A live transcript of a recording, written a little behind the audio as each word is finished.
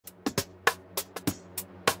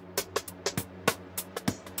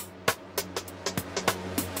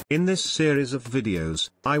In this series of videos,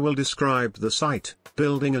 I will describe the site,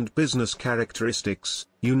 building and business characteristics,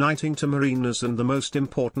 uniting to marinas and the most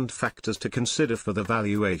important factors to consider for the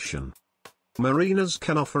valuation. Marinas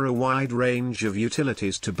can offer a wide range of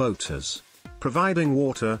utilities to boaters. Providing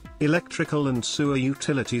water, electrical and sewer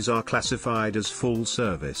utilities are classified as full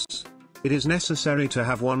service. It is necessary to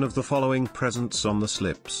have one of the following presents on the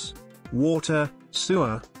slips: water,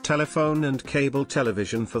 sewer, telephone and cable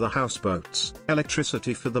television for the houseboats,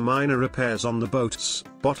 electricity for the minor repairs on the boats,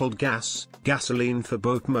 bottled gas, gasoline for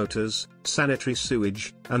boat motors, sanitary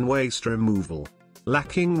sewage, and waste removal.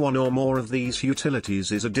 Lacking one or more of these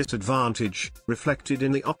utilities is a disadvantage, reflected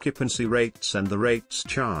in the occupancy rates and the rates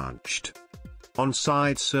charged.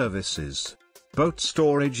 On-site services. Boat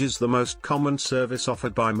storage is the most common service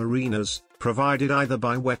offered by marinas, provided either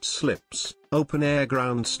by wet slips, open-air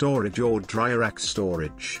ground storage or dry rack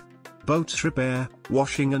storage. Boat repair,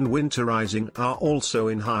 washing and winterizing are also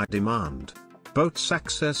in high demand. Boats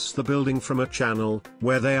access the building from a channel,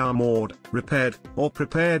 where they are moored, repaired, or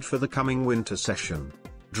prepared for the coming winter session.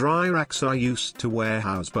 Dry racks are used to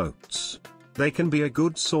warehouse boats. They can be a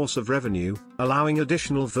good source of revenue, allowing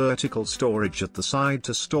additional vertical storage at the side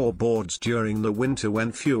to store boards during the winter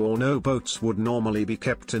when few or no boats would normally be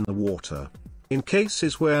kept in the water. In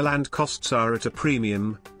cases where land costs are at a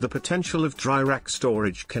premium, the potential of dry rack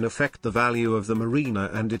storage can affect the value of the marina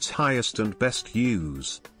and its highest and best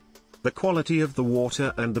use. The quality of the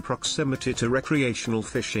water and the proximity to recreational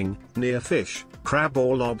fishing, near fish, crab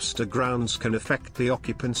or lobster grounds can affect the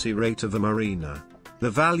occupancy rate of a marina. The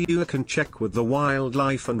valuer can check with the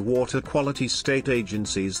wildlife and water quality state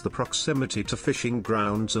agencies the proximity to fishing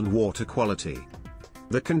grounds and water quality.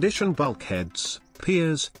 The condition bulkheads,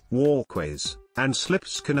 piers, walkways, and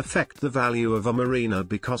slips can affect the value of a marina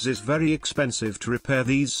because it is very expensive to repair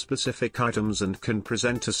these specific items and can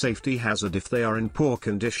present a safety hazard if they are in poor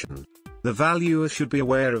condition. The valuer should be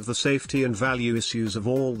aware of the safety and value issues of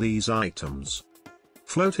all these items.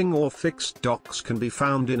 Floating or fixed docks can be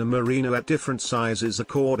found in a marina at different sizes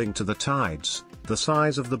according to the tides, the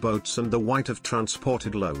size of the boats and the weight of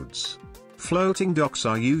transported loads. Floating docks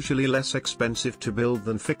are usually less expensive to build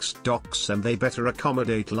than fixed docks and they better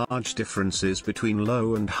accommodate large differences between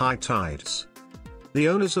low and high tides. The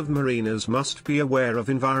owners of marinas must be aware of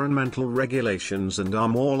environmental regulations and are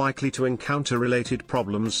more likely to encounter related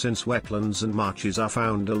problems since wetlands and marshes are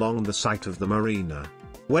found along the site of the marina.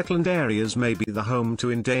 Wetland areas may be the home to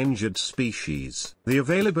endangered species. The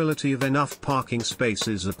availability of enough parking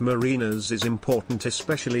spaces at marinas is important,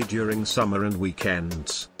 especially during summer and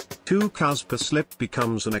weekends. 2 cars per slip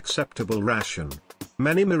becomes an acceptable ration.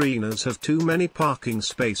 Many marinas have too many parking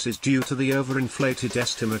spaces due to the overinflated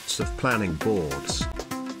estimates of planning boards.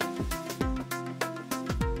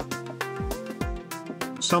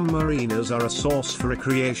 Some marinas are a source for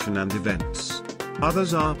recreation and events.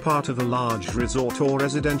 Others are part of a large resort or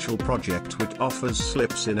residential project which offers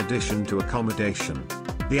slips in addition to accommodation.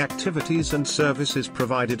 The activities and services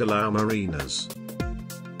provided allow marinas.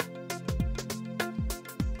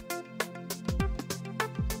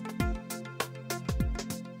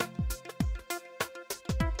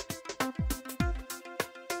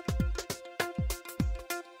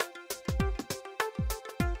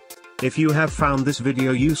 If you have found this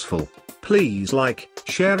video useful, please like,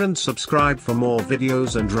 share and subscribe for more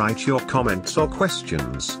videos and write your comments or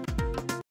questions.